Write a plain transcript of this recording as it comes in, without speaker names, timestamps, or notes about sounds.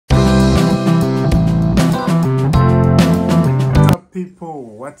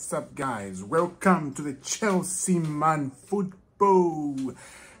people, what's up guys? Welcome to the Chelsea Man Football.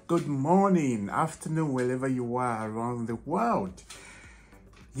 Good morning, afternoon, wherever you are around the world.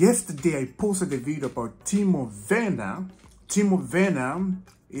 Yesterday I posted a video about Timo Werner. Timo Werner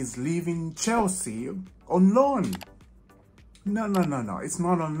is leaving Chelsea on loan. No, it's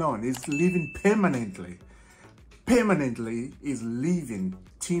not on loan, it's leaving permanently. Permanently is leaving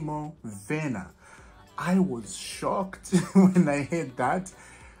Timo Werner. I was shocked when I heard that.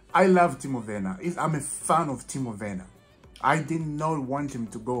 I love Timo Werner. I'm a fan of Timo Werner. I did not want him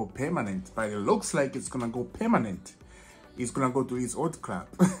to go permanent, but it looks like it's gonna go permanent. He's gonna go to his old club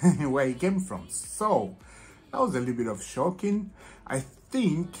where he came from. So that was a little bit of shocking. I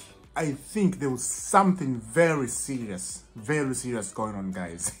think there was something very serious going on,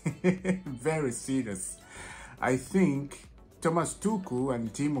 guys. Very serious. I think Thomas Tuchel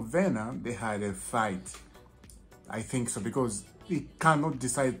and Timo Werner, they had a fight. I think so, because he cannot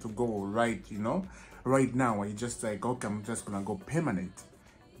decide to go right now. He just like, okay, I'm just gonna go permanent.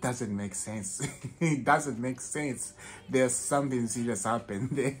 Doesn't make sense. It doesn't make sense. There's something serious happened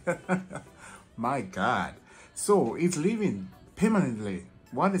there. My God. So he's leaving permanently.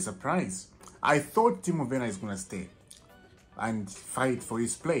 What a surprise. I thought Timo Werner is gonna stay and fight for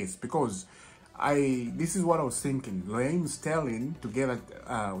his place, because this is what I was thinking. Raheem Sterling together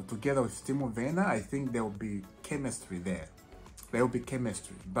with Timo Werner, I think there will be chemistry there. There will be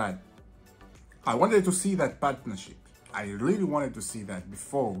chemistry. But I wanted to see that partnership. I really wanted to see that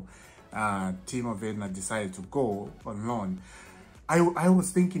before Timo Werner decided to go on loan. I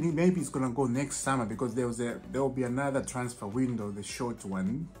was thinking maybe he's gonna go next summer, because there will be another transfer window, the short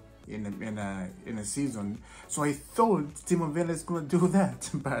one in a season. So I thought Timo Werner is gonna do that,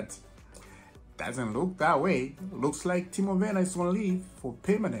 but doesn't look that way. Looks like Timo Werner is gonna leave for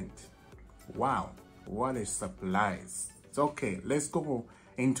permanent. Wow, what a surprise. It's okay, let's go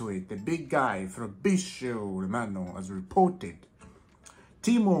into it. The big guy, Fabrizio Romano, has reported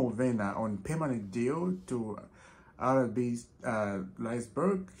Timo Werner on permanent deal to RB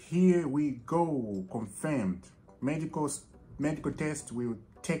Leipzig. Here we go, confirmed. Medical test will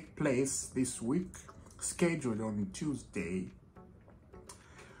take place this week, scheduled on Tuesday.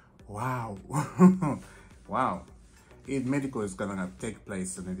 Wow. Wow. Medical is gonna take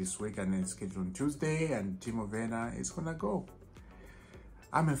place this week, and it's scheduled on Tuesday, and Timo Werner is gonna go.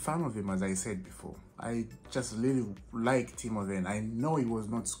 I'm a fan of him, as I said before. I just really like Timo Werner. I know he was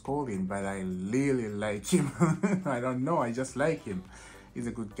not scoring, but I really like him. I don't know, I just like him. He's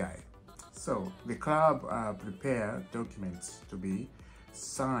a good guy. So the club prepare documents to be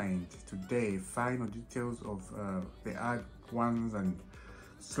signed today. Final details of the add ones and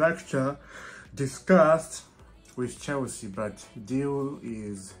structure discussed with Chelsea, but deal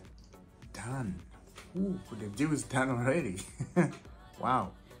is done. Ooh, the deal is done already.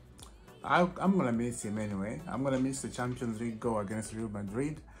 Wow. I'm gonna miss him anyway. I'm gonna miss the Champions League goal against Real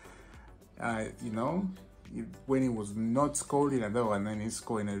Madrid. When he was not scoring at all, and then he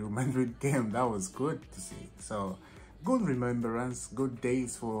scored in a Real Madrid game, that was good to see. So good remembrance, good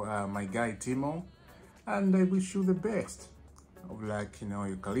days for my guy Timo, and I wish you the best of your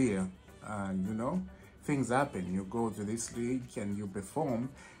career. Things happen. You go to this league and you perform,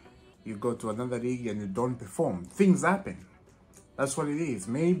 you go to another league and you don't perform. Things happen. That's what it is.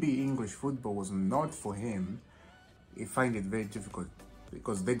 Maybe English football was not for him. He find it very difficult,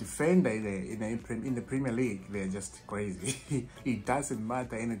 because the defender in the Premier League, they're just crazy. It doesn't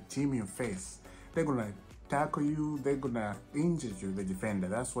matter any team you face, they're gonna tackle you, they're gonna injure you, the defender.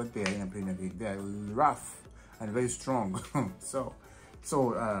 That's what they are in the Premier League. They are rough and very strong. So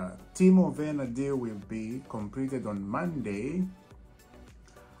Timo Werner deal will be completed on Monday.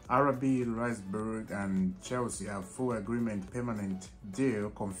 RB Leipzig and Chelsea have full agreement, permanent deal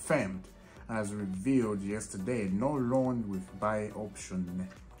confirmed, as revealed yesterday. No loan with buy option.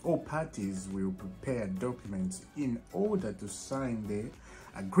 All parties will prepare documents in order to sign the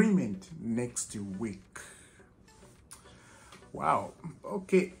agreement next week. Wow.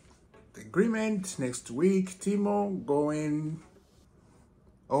 Okay. The agreement next week. Timo going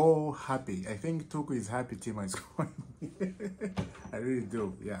all happy. I think Tuchel is happy Timo is going. I really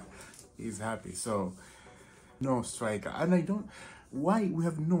do. Yeah, he's happy. So no striker, and why we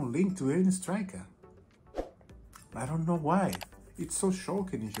have no link to any striker. I don't know why. It's so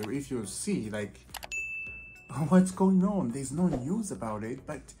shocking if you see what's going on. There's no news about it,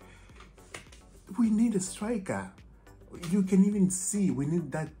 but we need a striker. You can even see we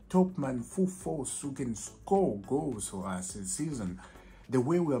need that top man, full force, who can score goals for us this season. The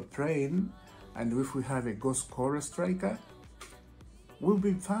way we are playing, and if we have a goal scorer striker, we'll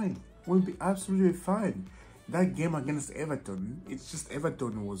be fine. We'll be absolutely fine. That game against Everton, it's just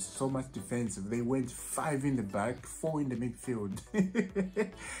Everton was so much defensive. They went 5 in the back, 4 in the midfield.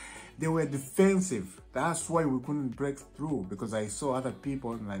 They were defensive. That's why we couldn't break through, because I saw other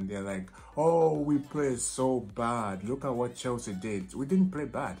people and they're like, oh, we play so bad. Look at what Chelsea did. We didn't play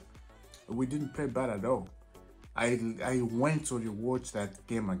bad. We didn't play bad at all. I went to rewatch that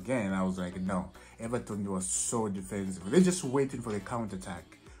game again. I was like, no, Everton was so defensive. They're just waiting for the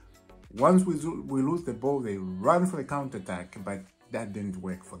counter-attack. Once we lose the ball, they run for the counter-attack, but that didn't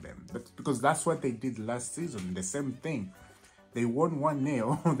work for them. But because that's what they did last season, the same thing. They won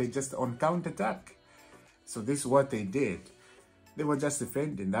 1-0, they just on counter-attack. So this is what they did. They were just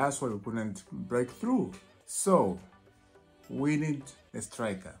defending. That's why we couldn't break through. So we need a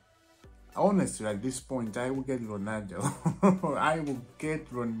striker. Honestly, at this point, I will get Ronaldo. I will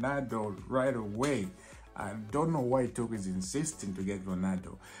get Ronaldo right away. I don't know why Tuchel is insisting to get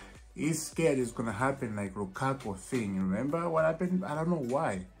Ronaldo. He's scared it's going to happen like Lukaku thing. Remember what happened? I don't know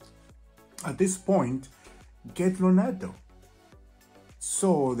why. At this point, get Ronaldo.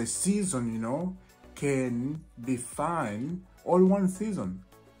 So the season, you know, can be fine all one season.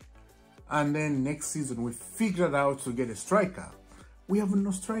 And then next season, we figured out to get a striker. We have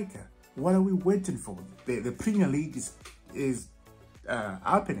no striker. What are we waiting for? The Premier League is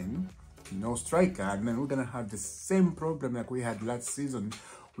happening, no striker, and then we're gonna have the same problem like we had last season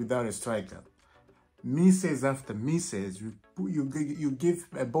without a striker. Misses after misses, you give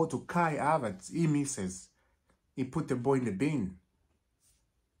a ball to Kai Havertz, he misses. He put the ball in the bin.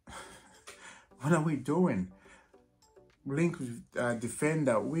 What are we doing? Link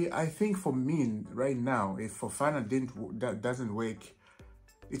defender. I think for me right now, if Fofana doesn't work,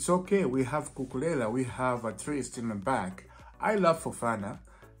 it's okay. We have Cucurella, we have a Trist in the back. I love Fofana.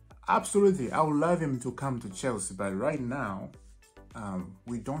 Absolutely, I would love him to come to Chelsea, but right now,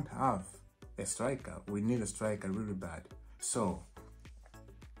 we don't have a striker. We need a striker really bad. So,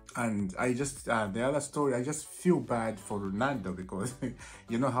 and I just, the other story, I just feel bad for Ronaldo because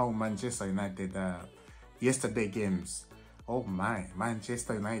you know how Manchester United, yesterday games, oh my,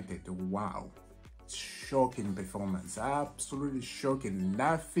 Manchester United, wow. Shocking performance, absolutely shocking.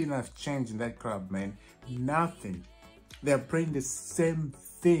 Nothing has changed in that club, man. Nothing. They're playing the same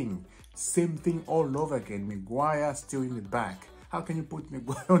thing all over again. Maguire still in the back. How can you put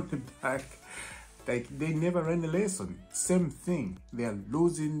Maguire on the back? Like, they never ran a lesson. Same thing. They are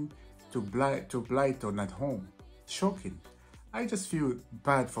losing to Brighton at home. Shocking. I just feel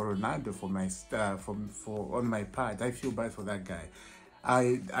bad for Ronaldo on my part. I feel bad for that guy.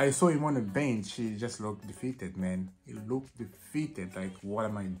 I saw him on the bench. He just looked defeated, man. He looked defeated. Like, what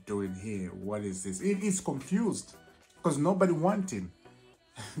am I doing here? What is this? He's confused because nobody wants him.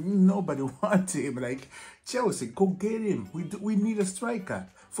 Nobody wants him. Like, Chelsea, go get him. We need a striker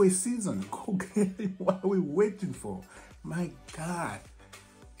for a season. Go get him. What are we waiting for? My God.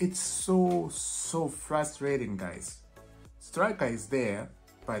 It's so frustrating, guys. Striker is there,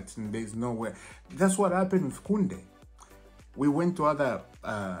 but there's nowhere. That's what happened with Kunde. We went to other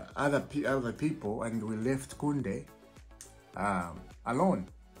people and we left Kunde alone.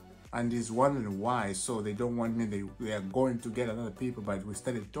 And he's wondering why. So they don't want me. They are going to get other people, but we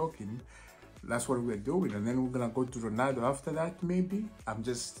started talking. That's what we're doing. And then we're going to go to Ronaldo after that, maybe. I'm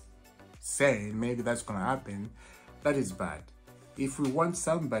just saying, maybe that's going to happen. That is bad. If we want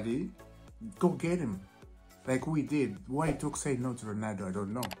somebody, go get him. Like we did. Why Tuchel say no to Ronaldo, I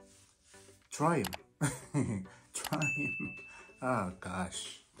don't know. Try him. Try him. Oh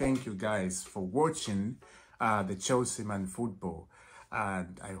gosh. Thank you guys for watching the Chelsea Man football.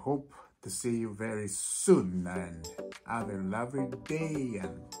 And I hope to see you very soon. And have a lovely day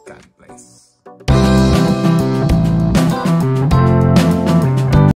and God bless.